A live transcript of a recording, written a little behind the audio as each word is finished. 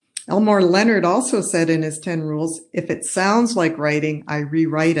Elmore Leonard also said in his 10 rules, if it sounds like writing, I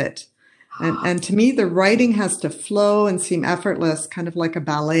rewrite it. And to me, the writing has to flow and seem effortless, kind of like a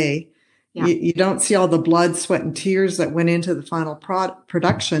ballet. Yeah. You don't see all the blood, sweat, and tears that went into the final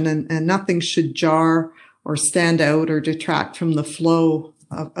production, and nothing should jar or stand out or detract from the flow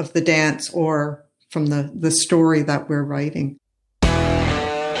of the dance or from the story that we're writing.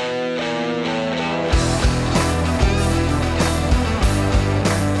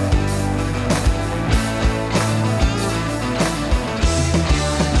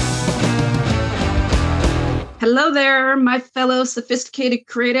 Hello there, my fellow sophisticated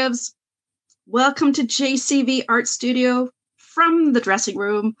creatives. Welcome to JCV Art Studio from the dressing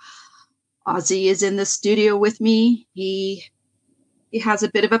room. Ozzy is in the studio with me. He has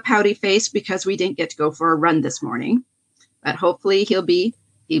a bit of a pouty face because we didn't get to go for a run this morning, but hopefully he'll be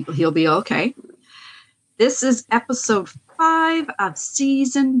okay. This is episode 5 of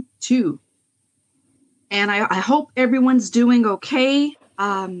season 2, and I hope everyone's doing okay.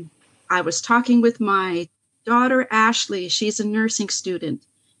 I was talking with my daughter Ashley. She's a nursing student,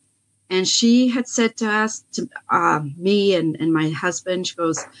 and she had said to us, me and my husband, she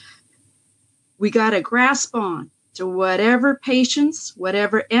goes, we got to grasp on to whatever patience,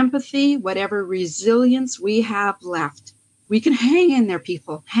 whatever empathy, whatever resilience we have left. We can hang in there,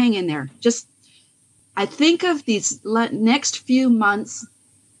 people. Hang in there. I think of these next few months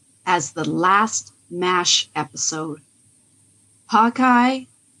as the last MASH episode. Hawkeye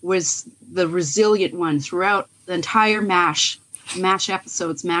was the resilient one throughout the entire MASH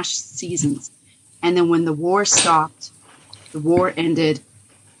episodes, MASH seasons. And then when the war stopped, the war ended,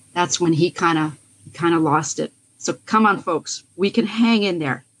 that's when he kind of lost it. So come on, folks, we can hang in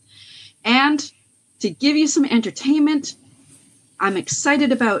there. And to give you some entertainment, I'm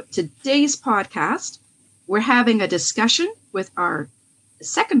excited about today's podcast. We're having a discussion with our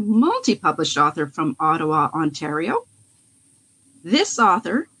second multi-published author from Ottawa, Ontario. This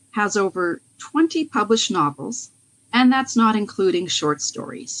author has over 20 published novels, and that's not including short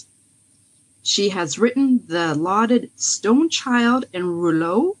stories. She has written the lauded Stone Child and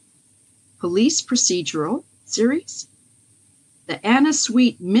Rouleau police procedural series, the Anna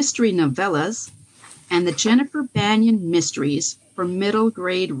Sweet mystery novellas, and the Jennifer Banyan mysteries for middle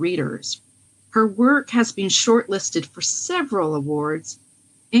grade readers. Her work has been shortlisted for several awards,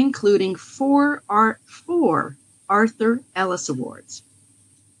 including four Arthur Ellis Awards.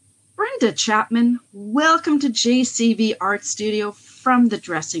 Brenda Chapman, welcome to JCV Art Studio from the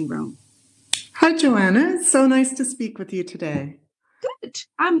dressing room. Hi, Joanna. It's so nice to speak with you today. Good.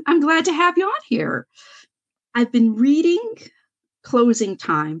 I'm glad to have you on here. I've been reading Closing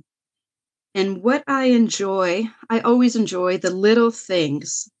Time, and what I always enjoy the little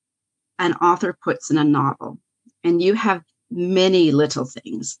things an author puts in a novel, and you have many little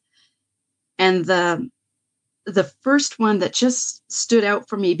things. And the first one that just stood out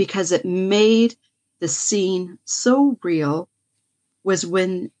for me because it made the scene so real was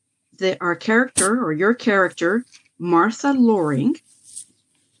when our character, or your character, Martha Loring,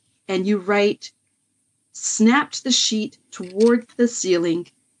 and you write, snapped the sheet toward the ceiling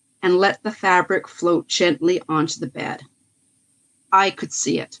and let the fabric float gently onto the bed. I could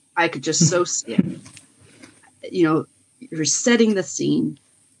see it. I could just so see it. You know, you're setting the scene.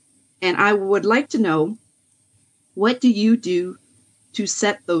 And I would like to know, what do you do to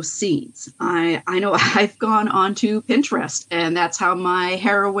set those scenes? I know I've gone onto Pinterest, and that's how my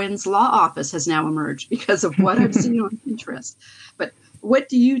heroine's law office has now emerged because of what I've seen on Pinterest. But what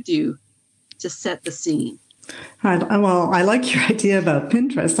do you do to set the scene? Well, I like your idea about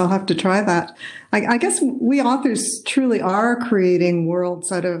Pinterest. I'll have to try that. I guess we authors truly are creating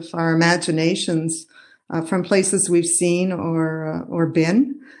worlds out of our imaginations from places we've seen or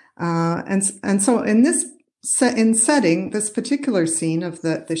been. And so in this setting this particular scene of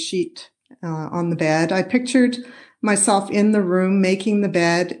the sheet on the bed, I pictured myself in the room making the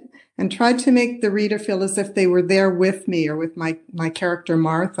bed and tried to make the reader feel as if they were there with me or with my character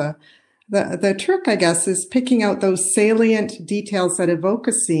Martha. The trick, I guess, is picking out those salient details that evoke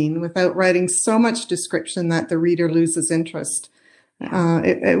a scene without writing so much description that the reader loses interest.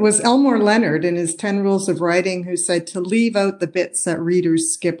 It was Elmore Leonard in his 10 Rules of Writing who said to leave out the bits that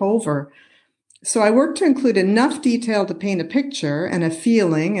readers skip over. So I worked to include enough detail to paint a picture and a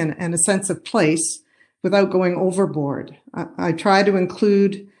feeling and a sense of place without going overboard. I try to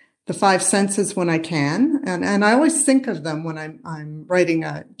include the 5 senses when I can, and I always think of them when I'm writing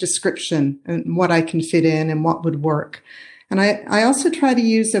a description and what I can fit in and what would work. And I also try to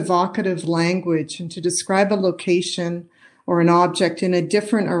use evocative language and to describe a location or an object in a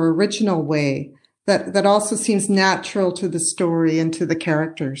different or original way that also seems natural to the story and to the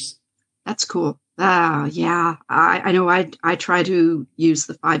characters. That's cool. Yeah. I know I try to use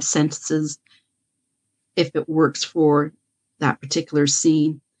the five sentences if it works for that particular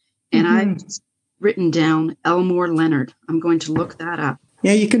scene. And I've Mm-hmm. just written down Elmore Leonard. I'm going to look that up.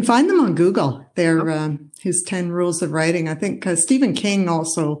 Yeah, you can find them on Google. They're Okay. his 10 rules of writing. I think Stephen King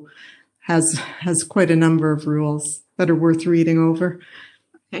also has quite a number of rules that are worth reading over.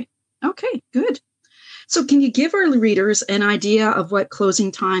 Okay. Okay, good. So can you give our readers an idea of what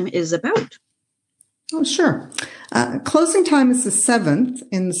Closing Time is about? Oh, sure. Closing Time is the seventh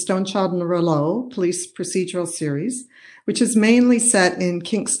in the Stonechild and Rouleau police procedural series, which is mainly set in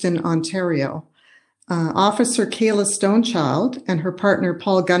Kingston, Ontario. Officer Kayla Stonechild and her partner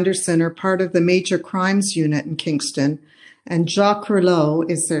Paul Gunderson are part of the Major Crimes Unit in Kingston, and Jacques Rouleau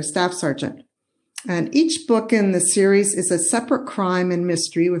is their staff sergeant. And each book in the series is a separate crime and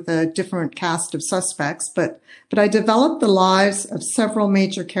mystery with a different cast of suspects, but I developed the lives of several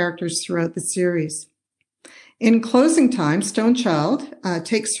major characters throughout the series. In Closing Time, Stonechild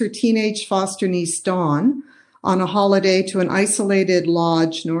takes her teenage foster niece Dawn on a holiday to an isolated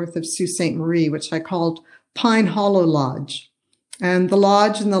lodge north of Sault Ste. Marie, which I called Pine Hollow Lodge. And the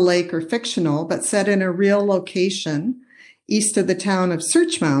lodge and the lake are fictional, but set in a real location east of the town of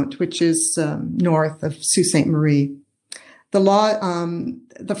Searchmount, which is north of Sault Ste. Marie.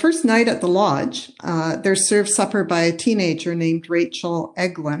 The first night at the lodge, they're served supper by a teenager named Rachel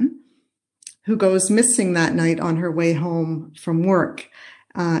Eglin, who goes missing that night on her way home from work.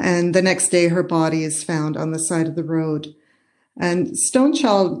 And the next day, her body is found on the side of the road. And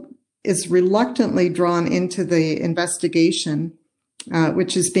Stonechild is reluctantly drawn into the investigation,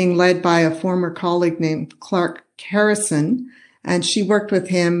 which is being led by a former colleague named Clark Harrison. And she worked with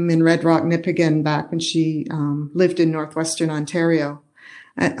him in Red Rock, Nipigon back when she lived in northwestern Ontario.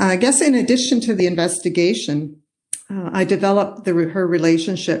 I guess in addition to the investigation, I developed her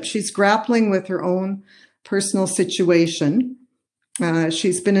relationship. She's grappling with her own personal situation.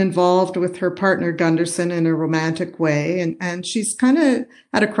 She's been involved with her partner Gunderson in a romantic way, and she's kind of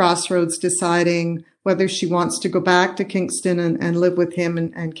at a crossroads deciding whether she wants to go back to Kingston and live with him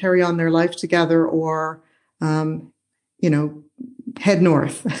and carry on their life together, or, head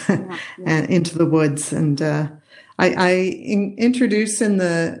north and into the woods. And I introduce in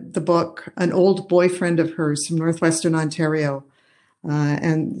the book an old boyfriend of hers from northwestern Ontario.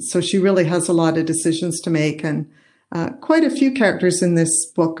 And so she really has a lot of decisions to make, and quite a few characters in this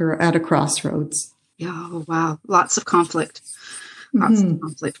book are at a crossroads. Yeah, oh, wow. Lots of conflict. Lots of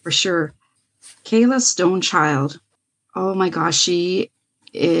conflict for sure. Kayla Stonechild. Oh my gosh, she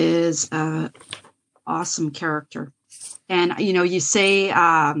is an awesome character. And, you say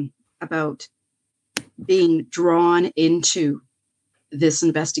about being drawn into this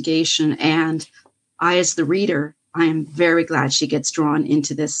investigation. And I, as the reader, I am very glad she gets drawn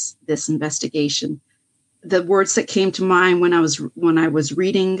into this investigation. The words that came to mind when I was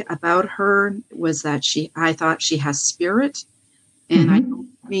reading about her was that I thought she has spirit, and I don't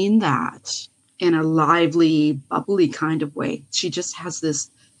mean that in a lively, bubbly kind of way. She just has this.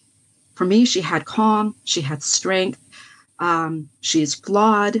 For me, she had calm, she had strength. She's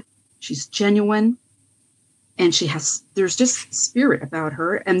flawed, she's genuine, and there's just spirit about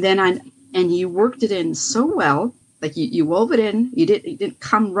her. And then and you worked it in so well, like you wove it in. You didn't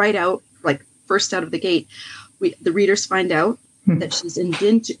come right out like first out of the gate. The readers find out that she's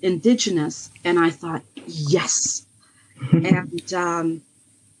indigenous, and I thought, yes. And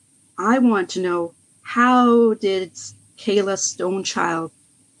I want to know, how did Kayla Stonechild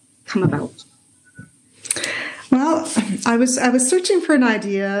come about? Well, I was searching for an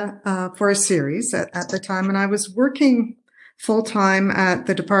idea for a series at the time, and I was working full time at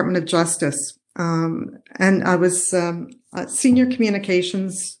the Department of Justice, and I was a senior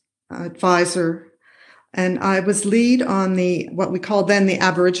communications advisor, and I was lead on what we called then the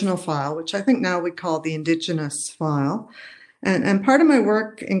Aboriginal file, which I think now we call the Indigenous file. And part of my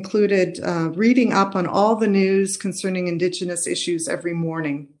work included reading up on all the news concerning Indigenous issues every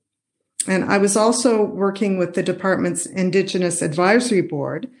morning. And I was also working with the department's Indigenous Advisory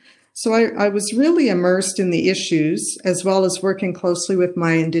Board. So I was really immersed in the issues, as well as working closely with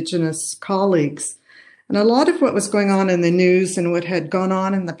my Indigenous colleagues. And a lot of what was going on in the news and what had gone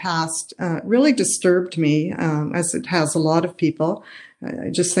on in the past really disturbed me, as it has a lot of people.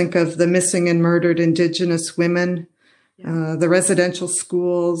 I just think of the missing and murdered Indigenous women, the residential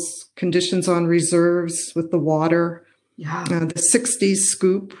schools, conditions on reserves with the water, the 60s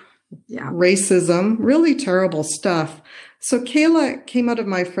scoop, racism, really terrible stuff. So Kayla came out of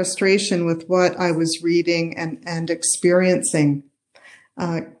my frustration with what I was reading and experiencing.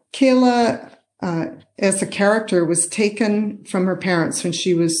 Kayla as a character was taken from her parents when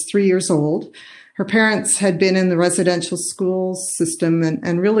she was 3 years old. Her parents had been in the residential school system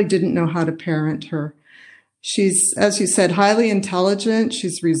and really didn't know how to parent her. She's, as you said, highly intelligent.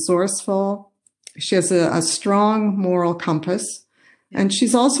 She's resourceful. She has a strong moral compass. And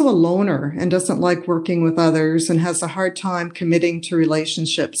she's also a loner and doesn't like working with others and has a hard time committing to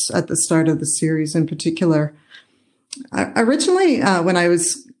relationships at the start of the series in particular. Originally, when I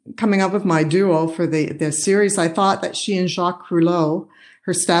was coming up with my duo for the series, I thought that she and Jacques Rouleau,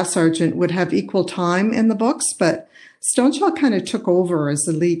 her staff sergeant, would have equal time in the books, but Stonechild kind of took over as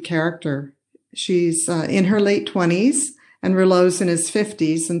the lead character. She's in her late 20s and Rouleau's in his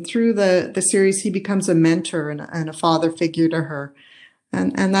 50s. And through the series, he becomes a mentor and a father figure to her.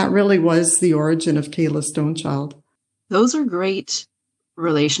 And that really was the origin of Kayla Stonechild. Those are great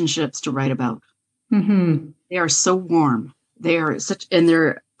relationships to write about. Mm-hmm. They are so warm. And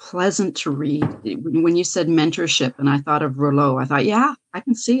they're pleasant to read. When you said mentorship and I thought of Rouleau, I thought, yeah, I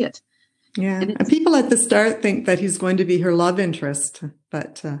can see it. Yeah. And people at the start think that he's going to be her love interest,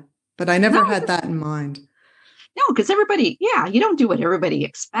 but I never had that in mind. No, because everybody, you don't do what everybody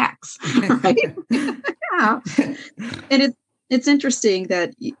expects, right? Yeah. And it's interesting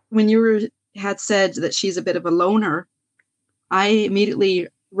that when you had said that she's a bit of a loner, I immediately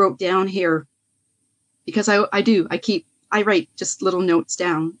wrote down here, because I write just little notes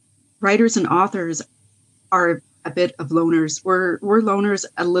down. Writers and authors are a bit of loners. We're loners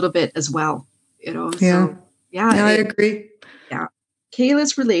a little bit as well, you know? Yeah. So, I agree. Yeah.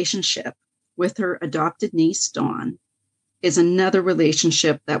 Kayla's relationship with her adopted niece, Dawn, is another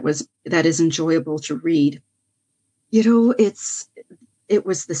relationship that is enjoyable to read. You know, it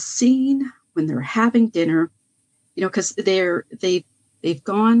was the scene when they're having dinner, you know, because they've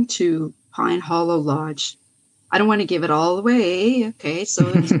gone to Pine Hollow Lodge. I don't want to give it all away. Okay,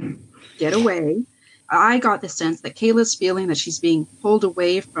 so get away. I got the sense that Kayla's feeling that she's being pulled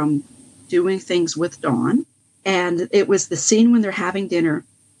away from doing things with Dawn. And it was the scene when they're having dinner.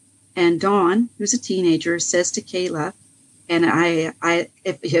 And Dawn, who's a teenager, says to Kayla, and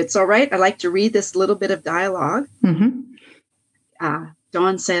if it's all right, I'd like to read this little bit of dialogue. Mm-hmm.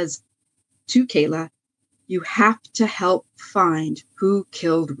 Dawn says to Kayla, "You have to help find who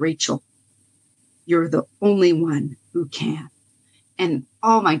killed Rachel. You're the only one who can." And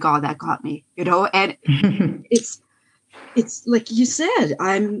oh my God, that got me, you know, and it's like you said,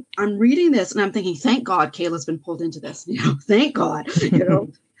 I'm reading this and I'm thinking, thank God Kayla's been pulled into this, you know, thank God, you know.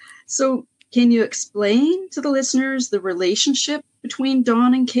 So can you explain to the listeners the relationship between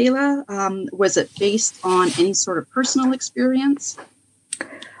Dawn and Kayla? Was it based on any sort of personal experience?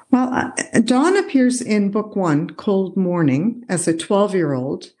 Well, Dawn appears in book 1, Cold Morning, as a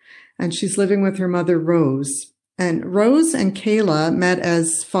 12-year-old, and she's living with her mother, Rose. And Rose and Kayla met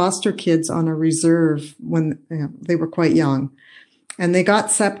as foster kids on a reserve when they were quite young. And they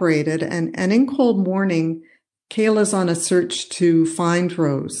got separated. And in Cold Morning, Kayla's on a search to find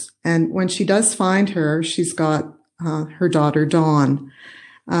Rose. And when she does find her, she's got her daughter, Dawn.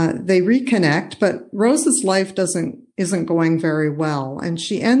 They reconnect, but Rose's life isn't going very well. And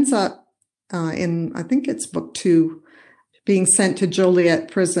she ends up in, I think it's book 2, being sent to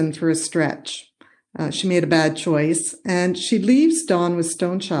Joliet prison for a stretch. She made a bad choice, and she leaves Dawn with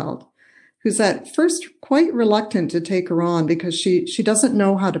Stonechild, who's at first quite reluctant to take her on because she doesn't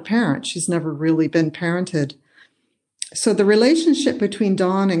know how to parent. She's never really been parented. So the relationship between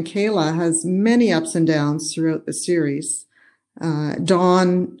Dawn and Kayla has many ups and downs throughout the series.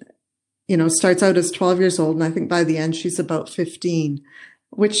 Dawn, starts out as 12 years old, and I think by the end she's about 15,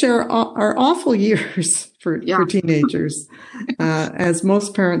 which are awful years for teenagers, as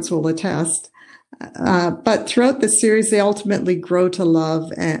most parents will attest. But throughout the series, they ultimately grow to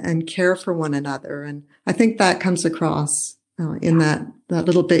love and care for one another. And I think that comes across in that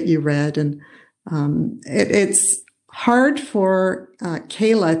little bit you read. And it's hard for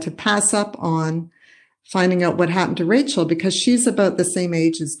Kayla to pass up on finding out what happened to Rachel because she's about the same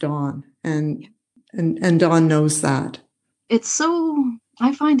age as Dawn. And Dawn knows that.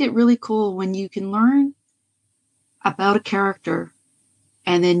 I find it really cool when you can learn about a character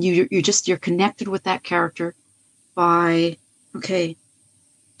and then you're connected with that character by, 2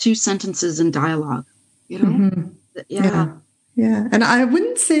 sentences in dialogue, you know? Mm-hmm. Yeah. And I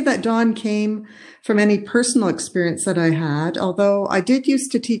wouldn't say that Dawn came from any personal experience that I had, although I did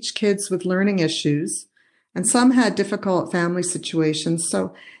used to teach kids with learning issues, and some had difficult family situations.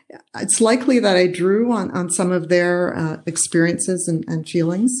 So it's likely that I drew on some of their experiences and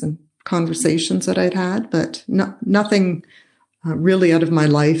feelings and conversations that I'd had, but nothing really out of my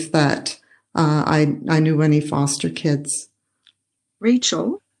life that I knew any foster kids.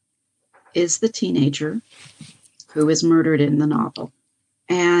 Rachel is the teenager who is murdered in the novel.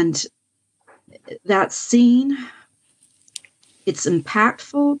 And that scene, it's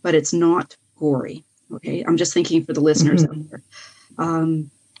impactful, but it's not gory. Okay, I'm just thinking for the listeners out there.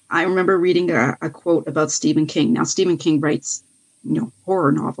 I remember reading a quote about Stephen King. Now, Stephen King writes,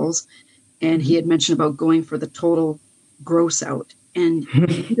 horror novels, and he had mentioned about going for the total gross out, and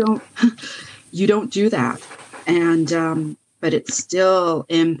you don't do that. And but it's still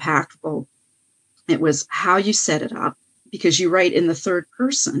impactful. It was how you set it up, because you write in the third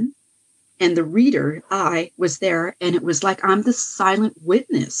person, and the reader, I, was there, and it was like I'm the silent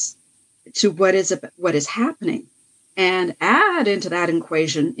witness to what is happening. And add into that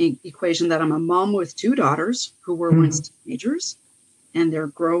equation that I'm a mom with 2 daughters who were once teenagers, and they're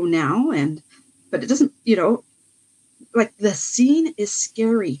grown now. But it doesn't, like the scene is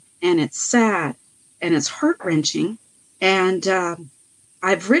scary, and it's sad, and it's heart-wrenching. And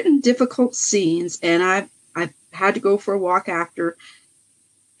I've written difficult scenes, and I've had to go for a walk after.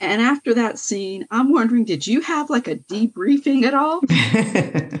 And after that scene, I'm wondering, did you have like a debriefing at all?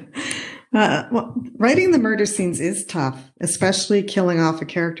 Well, writing the murder scenes is tough, especially killing off a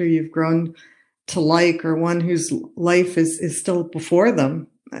character you've grown to like, or one whose life is still before them.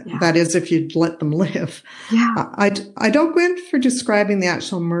 Yeah. That is, if you'd let them live. Yeah. I don't go in for describing the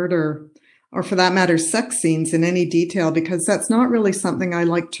actual murder, or for that matter, sex scenes in any detail, because that's not really something I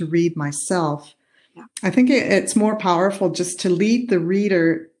like to read myself. Yeah. I think it's more powerful just to lead the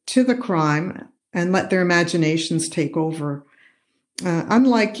reader to the crime and let their imaginations take over.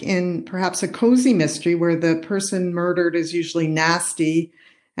 Unlike in perhaps a cozy mystery where the person murdered is usually nasty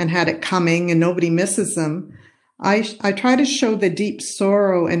and had it coming and nobody misses them, I try to show the deep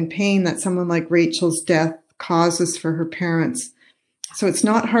sorrow and pain that someone like Rachel's death causes for her parents. So it's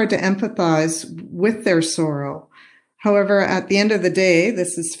not hard to empathize with their sorrow. However, at the end of the day,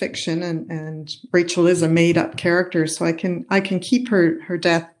 this is fiction, and Rachel is a made-up character, so I can keep her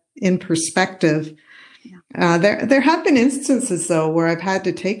death in perspective. There have been instances, though, where I've had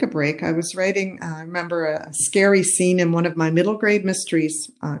to take a break. I was writing, I remember a scary scene in one of my middle grade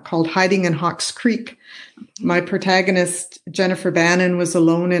mysteries called Hiding in Hawks Creek. My protagonist, Jennifer Bannon, was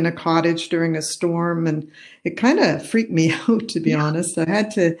alone in a cottage during a storm, and it kind of freaked me out, to be honest. I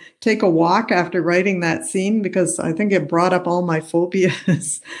had to take a walk after writing that scene because I think it brought up all my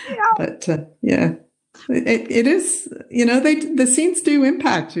phobias. Yeah. But it is, the scenes do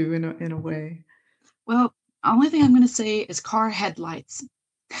impact you in a way. Well, the only thing I'm going to say is car headlights.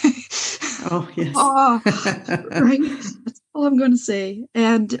 Oh, yes. Right? That's all I'm going to say.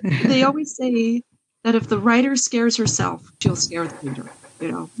 And they always say that if the writer scares herself, she'll scare the reader,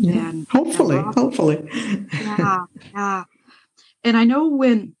 Yeah. And hopefully. Yeah. And I know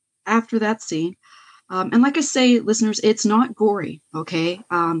when, after that scene, and like I say, listeners, it's not gory, okay?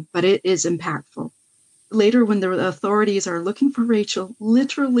 But it is impactful. Later, when the authorities are looking for Rachel,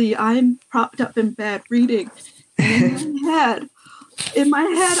 literally, I'm propped up in bed reading. And in my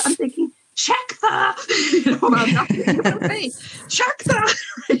head, I'm thinking, check the, I'm not thinking of her face. Check the,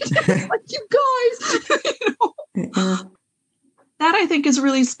 right? Like, you guys, That I think is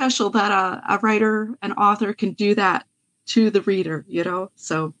really special that a writer, an author can do that to the reader,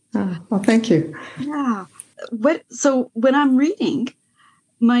 So. Well, thank you. Yeah. So when I'm reading,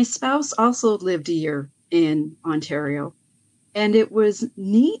 my spouse also lived a year in Ontario, and it was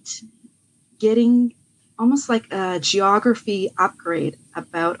neat getting almost like a geography upgrade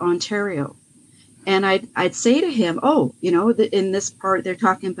about Ontario. And I'd say to him, in this part they're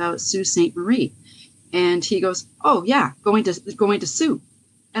talking about Sault Ste. Marie, and he goes, oh yeah, going to Sault.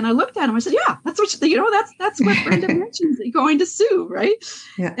 And I looked at him. I said, yeah, that's what that's what Brenda mentions, going to Sault, right?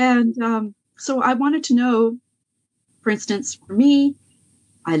 Yeah. And so I wanted to know, for instance, for me,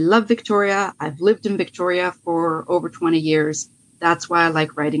 I love Victoria. I've lived in Victoria for over 20 years. That's why I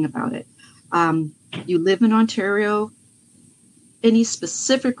like writing about it. You live in Ontario. Any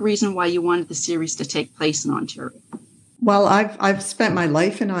specific reason why you wanted the series to take place in Ontario? Well, I've spent my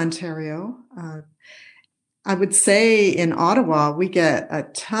life in Ontario. I would say in Ottawa, we get a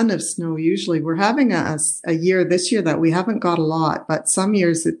ton of snow. Usually we're having a year this year that we haven't got a lot, but some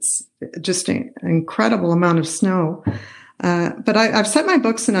years it's just an incredible amount of snow. But I've set my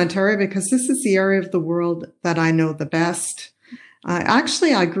books in Ontario because this is the area of the world that I know the best.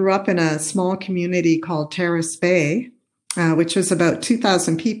 I grew up in a small community called Terrace Bay, which was about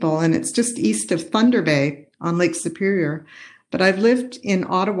 2,000 people, and it's just east of Thunder Bay on Lake Superior. But I've lived in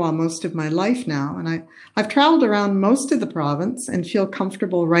Ottawa most of my life now, and I've traveled around most of the province and feel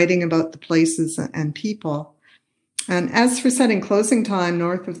comfortable writing about the places and people. And as for setting closing time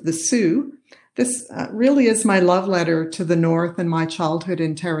north of the Soo, this really is my love letter to the North and my childhood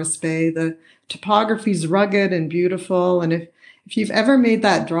in Terrace Bay. The topography is rugged and beautiful. And if you've ever made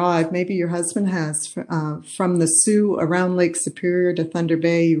that drive, maybe your husband has, from the Sioux around Lake Superior to Thunder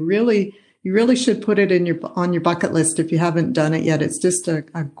Bay, you really should put it on your bucket list if you haven't done it yet. It's just a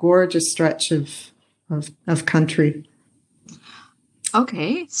gorgeous stretch of country.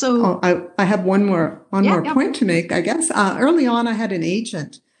 Okay, so I have one more point to make, I guess. Early on, I had an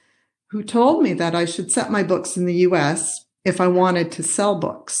agent who told me that I should set my books in the U.S. if I wanted to sell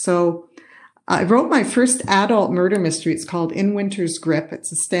books. So I wrote my first adult murder mystery. It's called In Winter's Grip.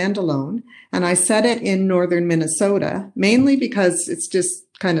 It's a standalone, and I set it in northern Minnesota, mainly because it's just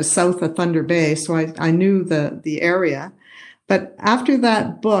kind of south of Thunder Bay, so I knew the area. But after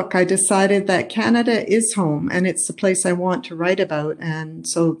that book, I decided that Canada is home and it's the place I want to write about. And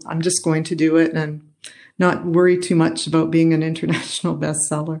so I'm just going to do it and not worry too much about being an international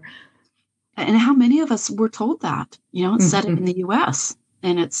bestseller. And how many of us were told that, it's set in the US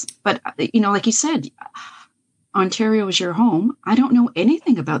but like you said, Ontario is your home. I don't know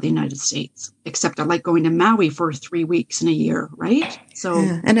anything about the United States, except I like going to Maui for 3 weeks in a year, right? So,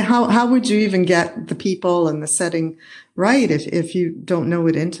 and how would you even get the people and the setting right if you don't know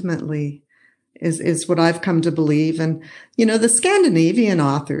it intimately? Is what I've come to believe. And the Scandinavian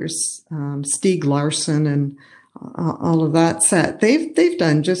authors, Stieg Larsson and all of that set, they've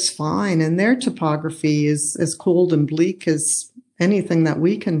done just fine, and their topography is as cold and bleak as anything that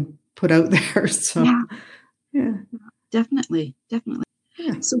we can put out there. So. Yeah, definitely. Yeah.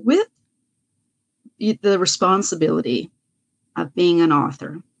 So with the responsibility of being an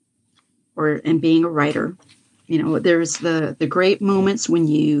author and being a writer, there's the great moments when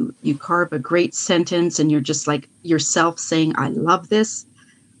you carve a great sentence and you're just like yourself saying, I love this.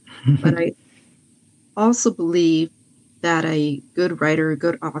 But I also believe that a good writer, a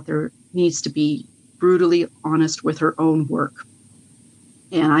good author needs to be brutally honest with her own work.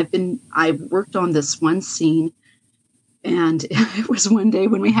 And I've worked on this one scene, and it was one day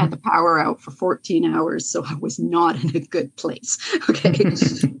when we had the power out for 14 hours. So I was not in a good place. Okay.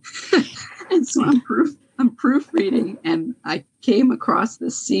 And so I'm proofreading, and I came across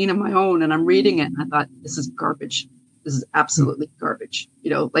this scene of my own, and I'm reading it, and I thought, this is garbage. This is absolutely garbage.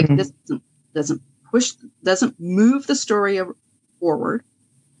 This doesn't move the story forward.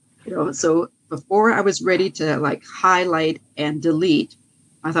 So before I was ready to highlight and delete,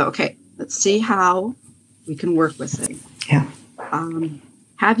 I thought, okay, let's see how we can work with it. Yeah.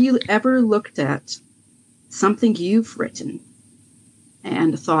 Have you ever looked at something you've written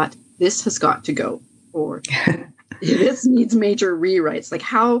and thought, this has got to go, or this needs major rewrites? Like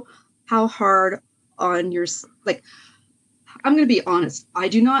how hard on your, I'm going to be honest. I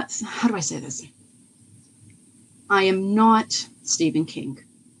do not, how do I say this? I am not Stephen King.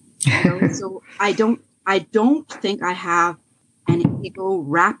 So I don't think I have an ego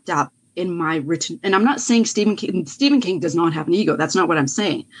wrapped up in my written, and I'm not saying Stephen King does not have an ego. That's not what I'm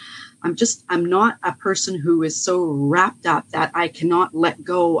saying. I'm not a person who is so wrapped up that I cannot let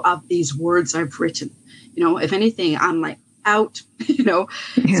go of these words I've written. If anything, I'm out, Yeah.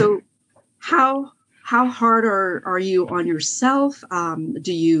 So how hard are you on yourself?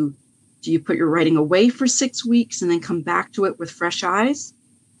 Do you put your writing away for 6 weeks and then come back to it with fresh eyes?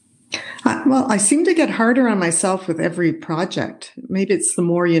 Well, I seem to get harder on myself with every project. Maybe it's the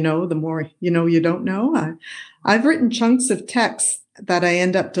more you know you don't know. I've written chunks of text that I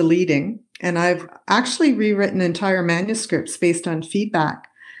end up deleting, and I've actually rewritten entire manuscripts based on feedback.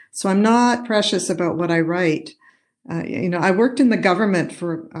 So I'm not precious about what I write. I worked in the government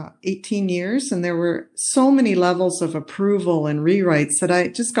for 18 years, and there were so many levels of approval and rewrites that I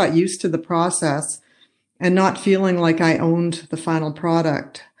just got used to the process and not feeling like I owned the final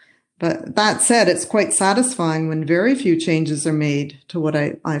product. But that said, it's quite satisfying when very few changes are made to what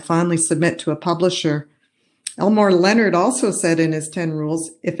I finally submit to a publisher. Elmore Leonard also said in his 10 rules,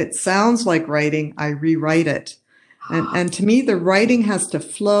 if it sounds like writing, I rewrite it. And to me, the writing has to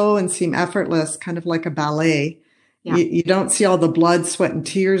flow and seem effortless, kind of like a ballet. Yeah. You don't see all the blood, sweat, and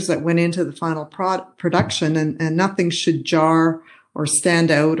tears that went into the final production, and nothing should jar or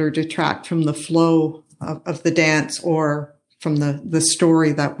stand out or detract from the flow of the dance or from the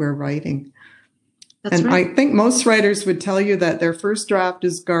story that we're writing. That's right. I think most writers would tell you that their first draft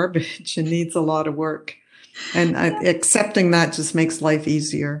is garbage and needs a lot of work. And accepting that just makes life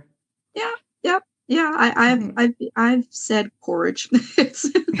easier. Yeah. I've said porridge.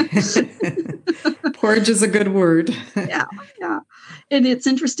 Porridge is a good word. Yeah. And it's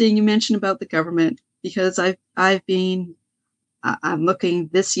interesting you mentioned about the government, because I've been I'm looking,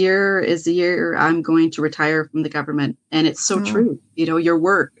 this year is the year I'm going to retire from the government. And it's so true. Your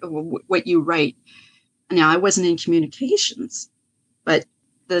work, what you write. Now, I wasn't in communications, but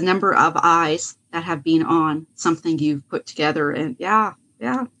the number of eyes that have been on something you've put together, and yeah.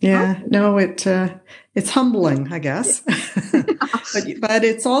 No, it's humbling, I guess, but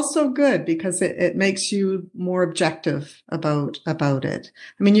it's also good because it makes you more objective about it.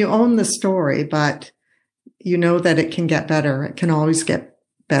 I mean, you own the story, but you know that it can get better. It can always get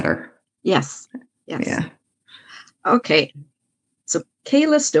better. Yes. Yeah. Okay. So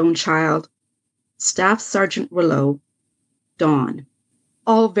Kayla Stonechild, Staff Sergeant Rouleau, Dawn,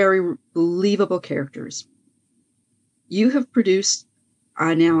 all very believable characters. You have produced,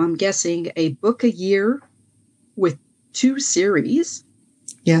 now I'm guessing, a book a year with 2 series.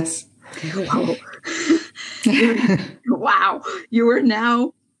 Yes. Wow. Wow. You are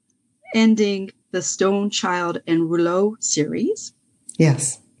now ending the Stonechild and Rouleau series.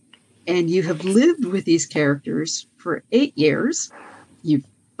 Yes. And you have lived with these characters for 8 years. You've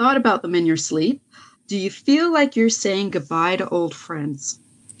thought about them in your sleep. Do you feel like you're saying goodbye to old friends?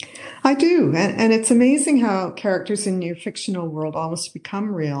 I do. And it's amazing how characters in your fictional world almost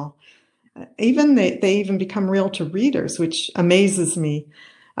become real. They even become real to readers, which amazes me.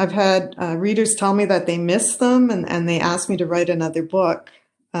 I've had readers tell me that they miss them and they ask me to write another book.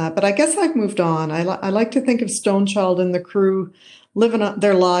 But I guess I've moved on. I like to think of Stonechild and the crew living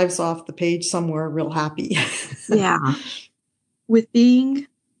their lives off the page somewhere real happy. Yeah. With being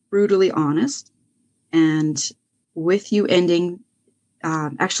brutally honest and with you ending,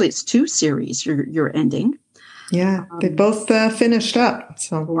 actually it's 2 series you're ending. Yeah, they both finished up.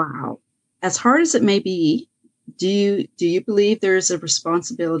 So wow. As hard as it may be, do you believe there's a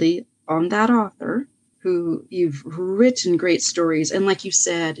responsibility on that author who you've written great stories, and like you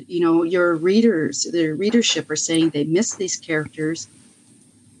said, your readers, their readership are saying they miss these characters,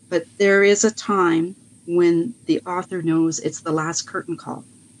 but there is a time when the author knows it's the last curtain call.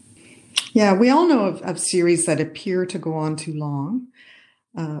 Yeah, we all know of series that appear to go on too long,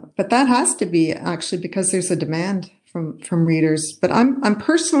 but that has to be actually because there's a demand from readers. But I'm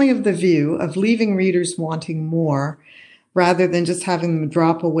personally of the view of leaving readers wanting more, rather than just having them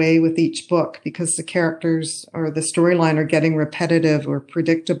drop away with each book because the characters or the storyline are getting repetitive or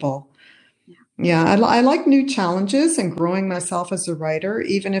predictable. Yeah, I like new challenges and growing myself as a writer,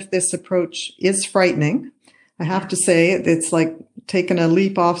 even if this approach is frightening. I have to say it's like taking a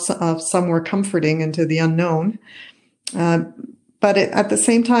leap off of somewhere comforting into the unknown. But at the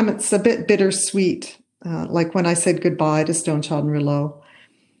same time, it's a bit bittersweet, like when I said goodbye to Stonechild and Rouleau.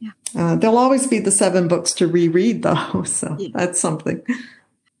 Yeah. There'll always be the 7 books to reread, though, so that's something.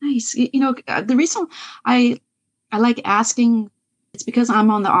 Nice. The reason I like asking, it's because I'm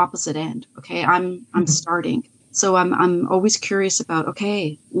on the opposite end. Okay, I'm starting, so I'm always curious about.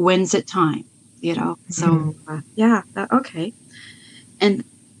 Okay, when's it time? So okay. And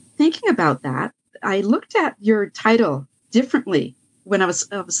thinking about that, I looked at your title differently when I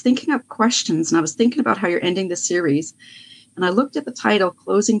was thinking of questions, and I was thinking about how you're ending the series. And I looked at the title,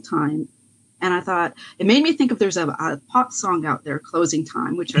 Closing Time, and I thought, it made me think of there's a pop song out there, Closing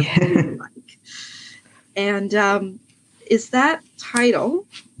Time, which I really like. And is that title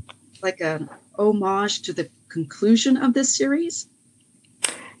like an homage to the conclusion of this series?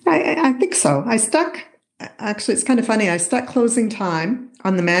 I think so. Actually, it's kind of funny. I stuck Closing Time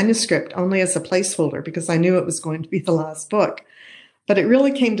on the manuscript only as a placeholder because I knew it was going to be the last book. But it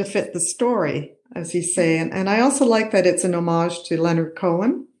really came to fit the story, as you say. And I also like that it's an homage to Leonard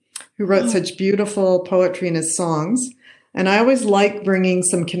Cohen, who wrote such beautiful poetry in his songs. And I always like bringing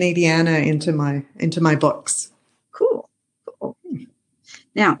some Canadiana into my books. Cool.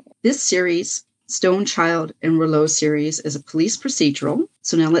 Now, this series, Stonechild and Rouleau series, is a police procedural.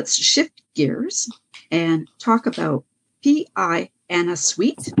 So now let's shift gears and talk about P.I. Anna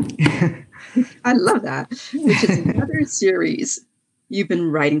Sweet. I love that, which is another series you've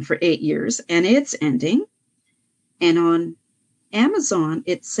been writing for 8 years, and it's ending. And on Amazon,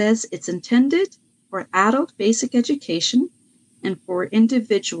 it says it's intended for adult basic education and for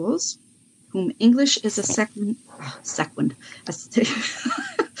individuals whom English is a second, I'm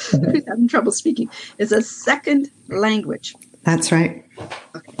having trouble speaking, is a second language. That's right.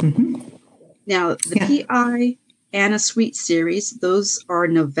 Okay. Mm-hmm. Now, the P.I. Anna Sweet series, those are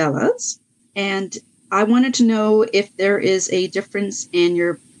novellas. And I wanted to know if there is a difference in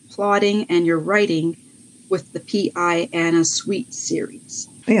your plotting and your writing with the P.I. Anna Sweet series.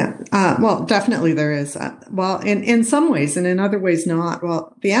 Yeah, well, definitely there is. Well, in some ways, and in other ways not.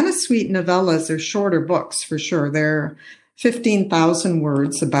 Well, the Anna Sweet novellas are shorter books for sure. They're 15,000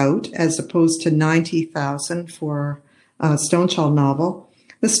 words about, as opposed to 90,000 for Stonechild novel.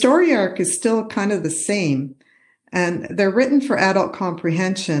 The story arc is still kind of the same, and they're written for adult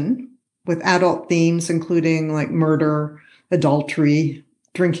comprehension with adult themes, including like murder, adultery,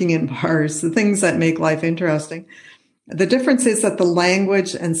 drinking in bars, the things that make life interesting. The difference is that the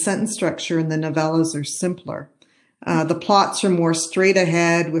language and sentence structure in the novellas are simpler. The plots are more straight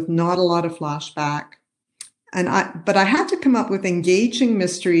ahead with not a lot of flashback. But I had to come up with engaging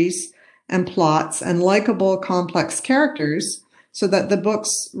mysteries and plots and likable, complex characters so that the books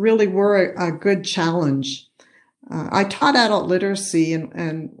really were a good challenge. I taught adult literacy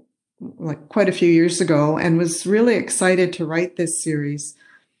and like quite a few years ago and was really excited to write this series.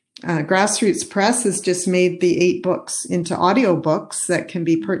 Grassroots Press has just made the 8 books into audiobooks that can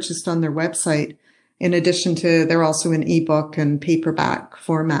be purchased on their website. In addition to, they're also in ebook and paperback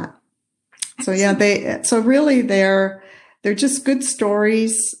format. So yeah, they're just good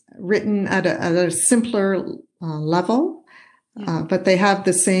stories written at a simpler level, but they have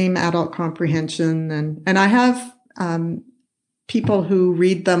the same adult comprehension. And I have people who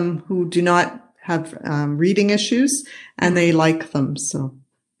read them who do not have reading issues, and they like them. So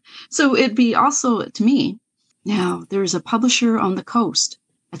it'd be also, to me, now there's a publisher on the coast.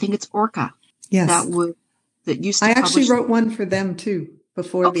 I think it's Orca. Yes. That used to I actually wrote one for them too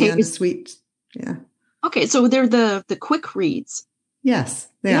before the Anna Sweet. Yeah. Okay. So they're the quick reads. Yes.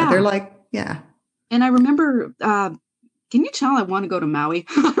 Yeah. They're like, yeah. And I remember, can you tell I want to go to Maui?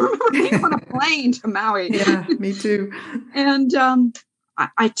 I remember being on a plane to Maui. Yeah, me too. And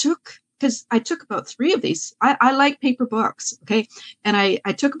I took about 3 of these. I like paper books. Okay. And I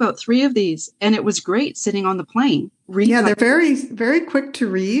took about 3 of these, and it was great sitting on the plane. They're very, very quick to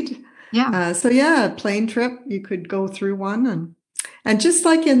read. Yeah. Plane trip, you could go through one. And just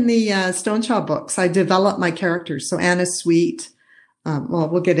like in the Stonechild books, I developed my characters. So Anna Sweet,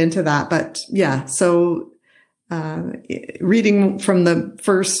 we'll get into that. But yeah, so reading from the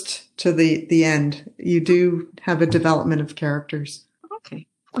first to the end, you do have a development of characters.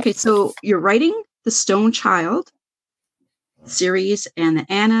 Okay, so you're writing the Stonechild series and the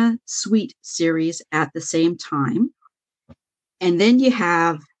Anna Sweet series at the same time. And then you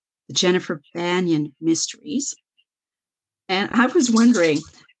have the Jennifer Banyan mysteries. And I was wondering,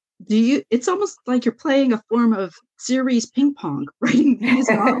 it's almost like you're playing a form of series ping pong, writing these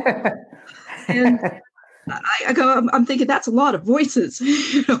novels. And I'm thinking that's a lot of voices,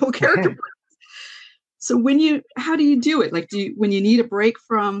 character voices. So how do you do it? Like, when you need a break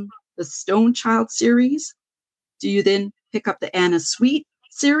from the Stonechild series, do you then pick up the Anna Sweet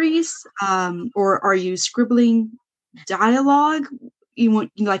series? Or are you scribbling dialogue?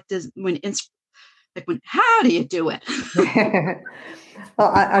 How do you do it?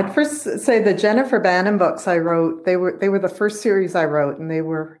 Well, I'd first say the Jennifer Banyan books I wrote, they were the first series I wrote, and they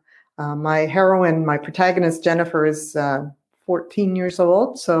were, my heroine, my protagonist, Jennifer, is 14 years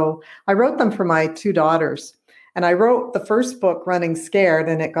old. So I wrote them for my 2 daughters. And I wrote the first book, Running Scared,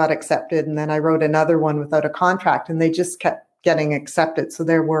 and it got accepted. And then I wrote another one without a contract, and they just kept getting accepted. So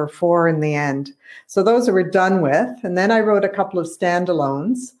there were 4 in the end. So those were done with. And then I wrote a couple of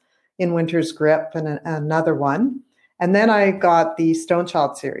standalones, In Winter's Grip and another one. And then I got the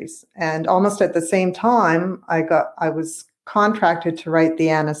Stonechild series. And almost at the same time, I was contracted to write the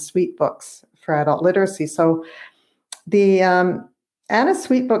Anna Sweet books for adult literacy. So the Anna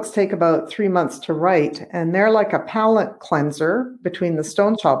Sweet books take about 3 months to write, and they're like a palate cleanser between the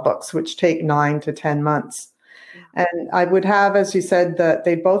Stonechild books, which take 9 to 10 months. And I would have, as you said, that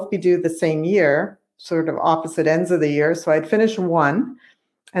they'd both be due the same year, sort of opposite ends of the year. So I'd finish one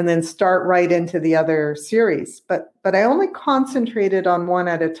and then start right into the other series. But I only concentrated on one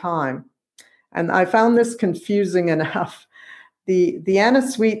at a time. And I found this confusing enough. The Anna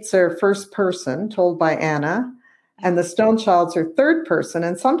Sweets are first person, told by Anna, and the Stonechilds are third person.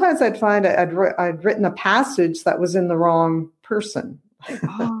 And sometimes I'd find I'd written a passage that was in the wrong person.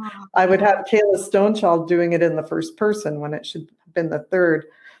 Oh. I would have Kayla Stonechild doing it in the first person when it should have been the third.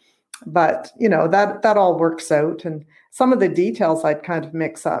 But, that all works out. And some of the details I'd kind of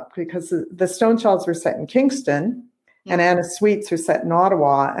mix up because the Stonechilds were set in Kingston and Anna Sweets are set in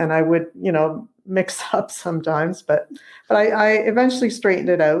Ottawa. And I would, mix up sometimes, but I eventually straightened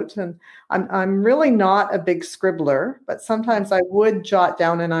it out. And I'm really not a big scribbler, but sometimes I would jot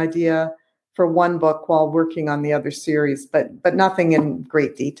down an idea for one book while working on the other series, but nothing in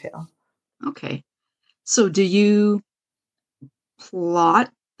great detail. Okay. So do you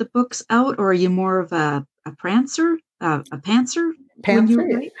plot the books out, or are you more of a prancer? A pantser?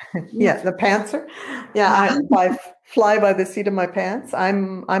 Pantser? Yeah, the pantser. Yeah, I fly by the seat of my pants.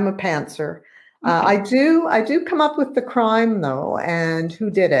 I'm a pantser. Okay. I do come up with the crime though, and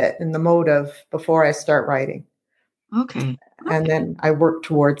who did it and the motive before I start writing. Okay. And then I work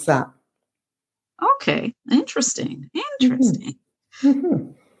towards that. Okay. Interesting. Mhm.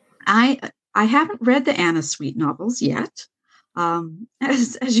 Mhm. I haven't read the Anna Sweet novels yet.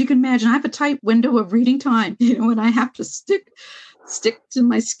 As you can imagine, I have a tight window of reading time, and I have to stick to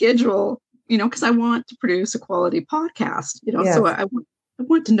my schedule, because I want to produce a quality podcast, so Yes. I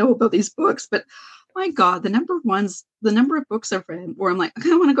want to know about these books, but my God, the number of books I've read where I'm like,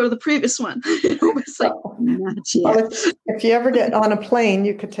 okay, I want to go to the previous one. It's like, not Well, yet. if you ever get on a plane,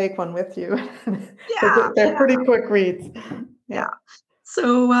 you could take one with you. Yeah, They're pretty quick reads. yeah.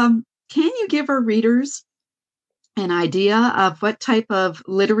 So, can you give our readers an idea of what type of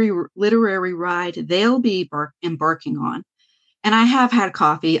literary ride they'll be embarking on? And I have had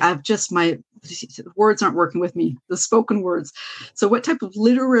coffee. My words aren't working with me, the spoken words. So what type of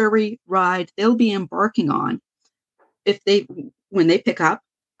literary ride they'll be embarking on when they pick up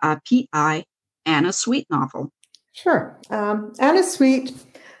a P.I. Anna Sweet novel? Sure. Anna Sweet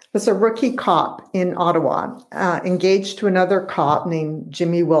was a rookie cop in Ottawa, engaged to another cop named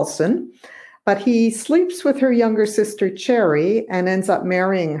Jimmy Wilson, but he sleeps with her younger sister, Cherry, and ends up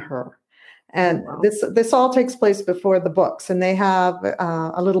marrying her. And Wow. this all takes place before the books, and they have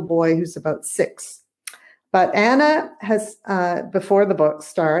a little boy who's about 6. But Anna has, before the books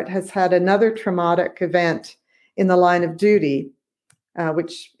start, has had another traumatic event in the line of duty,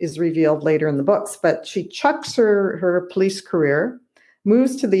 which is revealed later in the books. But she chucks her police career,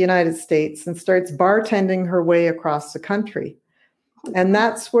 moves to the United States, and starts bartending her way across the country. And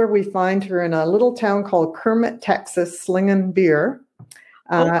that's where we find her in a little town called Kermit, Texas, slinging beer.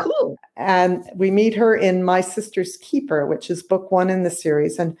 Cool. And we meet her in My Sister's Keeper, which is book 1 in the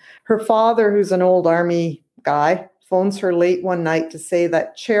series. And her father, who's an old army guy, phones her late one night to say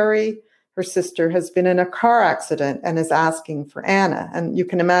that Cherry, her sister, has been in a car accident and is asking for Anna. And you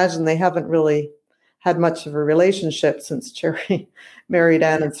can imagine they haven't really had much of a relationship since Cherry married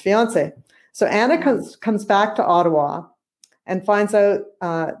Anna's fiance. So Anna comes back to Ottawa and finds out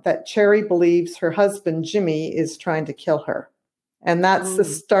that Cherry believes her husband, Jimmy, is trying to kill her. And that's the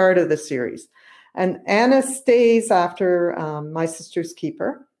start of the series. And Anna stays after My Sister's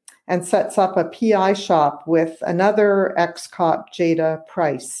Keeper and sets up a PI shop with another ex-cop, Jada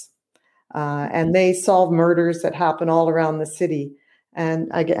Price. And they solve murders that happen all around the city. And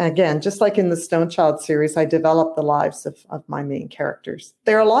again, just like in the Stone Child series, I developed the lives of my main characters.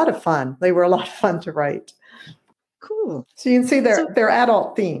 They're a lot of fun. They were a lot of fun to write. Cool. So you can see they're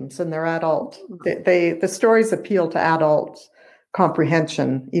adult themes, and they're adult. The stories appeal to adult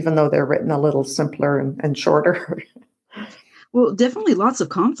comprehension, even though they're written a little simpler and shorter. Well, definitely lots of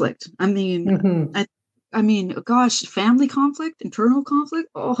conflict. I mean, I mean, gosh, family conflict, internal conflict.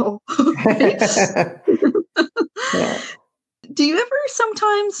 Oh, Yeah. Do you ever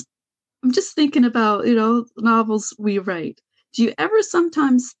sometimes? I'm just thinking about novels we write. Do you ever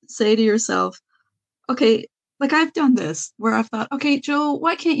sometimes say to yourself, okay, like I've done this where I've thought, okay, Joe,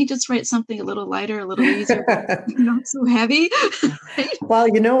 why can't you just write something a little lighter, a little easier, not so heavy? Right? Well,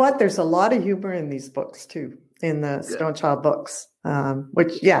 you know what? There's a lot of humor in these books too, in the Stone Child books.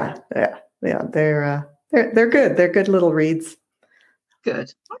 Which, they're good. They're good little reads.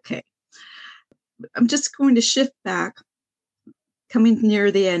 Good. Okay. I'm just going to shift back, coming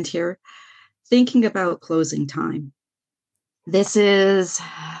near the end here, thinking about closing time. This is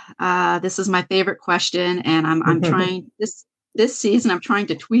my favorite question, and I'm trying this season. I'm trying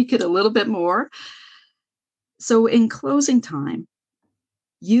to tweak it a little bit more. So, in closing time,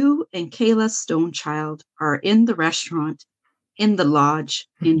 you and Kayla Stonechild are in the restaurant, in the lodge,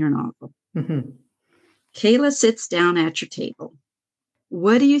 in your novel. Kayla sits down at your table.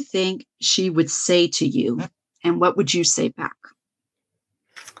 What do you think she would say to you, and what would you say back?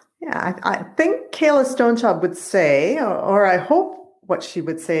 Yeah, I think Kayla Stonechild would say, or I hope what she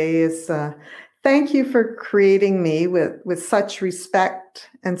would say is, thank you for creating me with such respect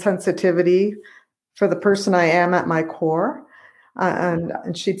and sensitivity for the person I am at my core.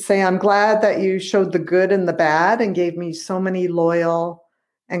 And she'd say, I'm glad that you showed the good and the bad and gave me so many loyal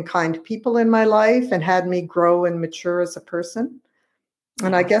and kind people in my life and had me grow and mature as a person.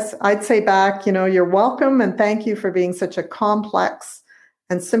 And I guess I'd say back, you're welcome and thank you for being such a complex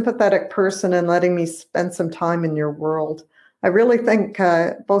and sympathetic person and letting me spend some time in your world. I really think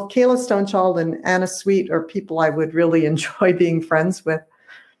both Kayla Stonechild and Anna Sweet are people I would really enjoy being friends with.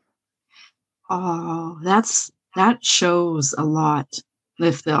 Oh, that shows a lot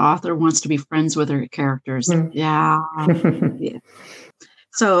if the author wants to be friends with her characters. Yeah.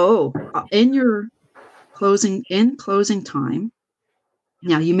 So in closing time,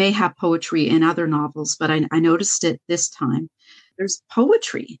 now you may have poetry in other novels, but I noticed it this time. There's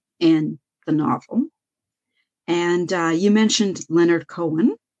poetry in the novel. And you mentioned Leonard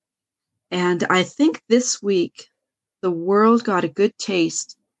Cohen. And I think this week, the world got a good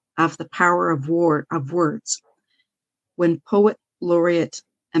taste of the power of words when poet laureate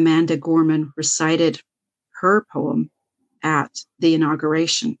Amanda Gorman recited her poem at the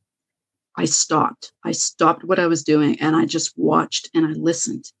inauguration. I stopped what I was doing, and I just watched and I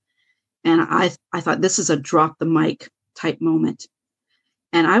listened. And I thought, this is a drop the mic type moment.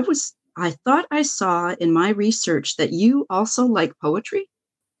 And I thought I saw in my research that you also like poetry.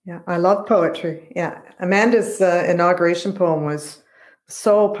 Yeah, I love poetry. Yeah. Amanda's inauguration poem was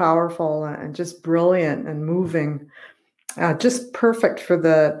so powerful and just brilliant and moving. Just perfect for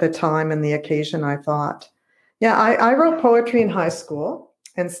the time and the occasion, I thought. Yeah, I wrote poetry in high school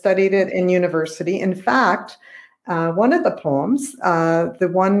and studied it in university. In fact, one of the poems, the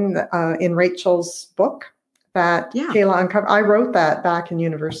one in Rachel's book that Kayla uncovered, I wrote that back in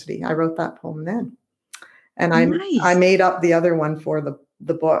university. I wrote that poem then. And I made up the other one for the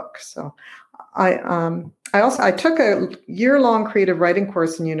book. So I took a year-long creative writing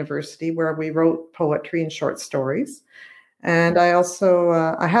course in university where we wrote poetry and short stories. And I also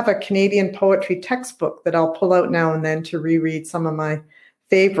I have a Canadian poetry textbook that I'll pull out now and then to reread some of my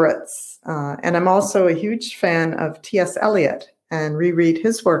favorites. And I'm also a huge fan of T.S. Eliot and reread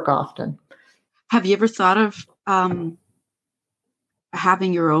his work often. Have you ever thought of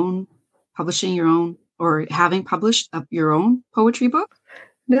having your own, publishing your own, or having published your own poetry book?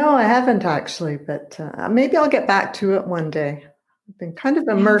 No, I haven't actually, but maybe I'll get back to it one day. I've been kind of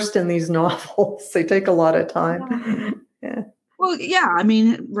immersed in these novels. They take a lot of time. Yeah. Well, yeah. I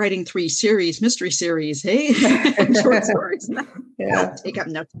mean, writing 3 series, mystery series, hey, short stories. Yeah. Take up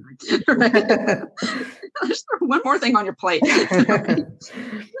no time. Right? Just throw one more thing on your plate. Right?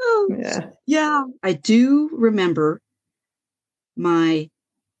 Yeah. I do remember my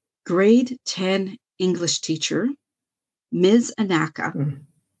grade 10 English teacher, Ms. Anaka,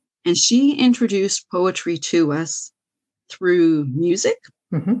 and she introduced poetry to us through music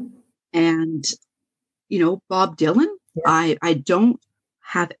and, Bob Dylan. Yeah. I don't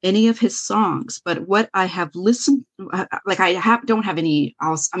have any of his songs, but what I have listened, don't have any,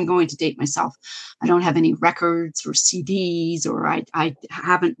 I'm going to date myself. I don't have any records or CDs, or I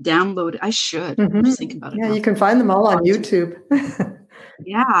haven't downloaded. I should. I'm just thinking about it. Yeah, now. You can find them all on YouTube.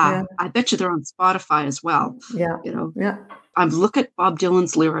 Yeah, I bet you they're on Spotify as well. Yeah. Yeah. I look at Bob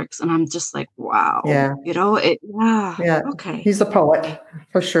Dylan's lyrics and I'm just like, wow. Yeah. Yeah. Okay. He's a poet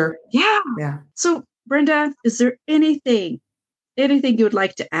for sure. Yeah. Yeah. So Brenda, is there anything you would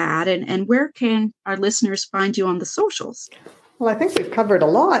like to add, and where can our listeners find you on the socials? Well, I think we've covered a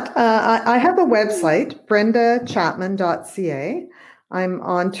lot. I have a website, brendachapman.ca. I'm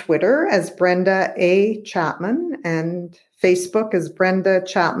on Twitter as Brenda A. Chapman and Facebook as Brenda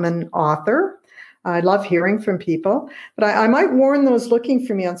Chapman Author. I love hearing from people, but I might warn those looking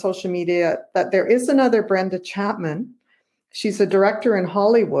for me on social media that there is another Brenda Chapman. She's a director in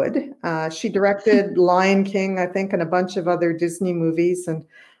Hollywood. She directed Lion King, I think, and a bunch of other Disney movies. And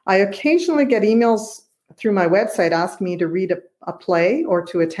I occasionally get emails through my website asking me to read a play or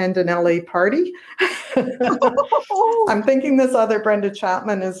to attend an LA party. I'm thinking this other Brenda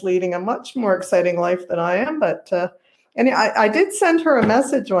Chapman is leading a much more exciting life than I am. But I did send her a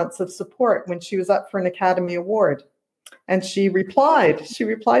message once of support when she was up for an Academy Award. And she replied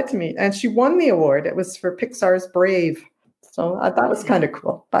to me, and she won the award. It was for Pixar's Brave. So that was kind of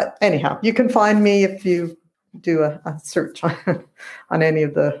cool. But anyhow, you can find me if you do a search on any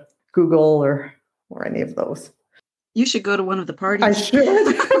of the Google or any of those. You should go to one of the parties. I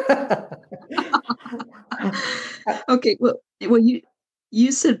should. Okay. Well,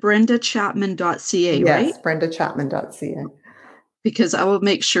 you said brendachapman.ca, right? Yes, brendachapman.ca. Because I will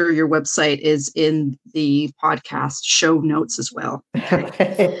make sure your website is in the podcast show notes as well.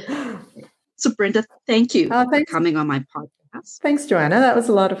 Okay. So Brenda, thank you for coming on my podcast. Thanks, Joanna. That was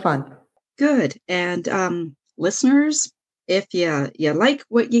a lot of fun. Good. And listeners, if you like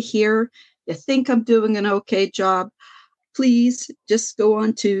what you hear, you think I'm doing an okay job, please just go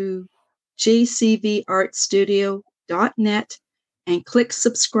on to jcvartstudio.net and click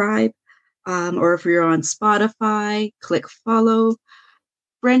subscribe. Or if you're on Spotify, click follow.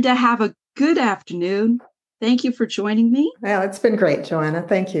 Brenda, have a good afternoon. Thank you for joining me. Yeah, it's been great, Joanna.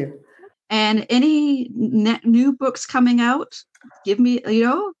 Thank you. And any new books coming out, give me,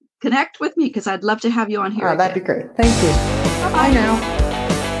 connect with me because I'd love to have you on here. Oh, that'd be great. Thank you. Bye now.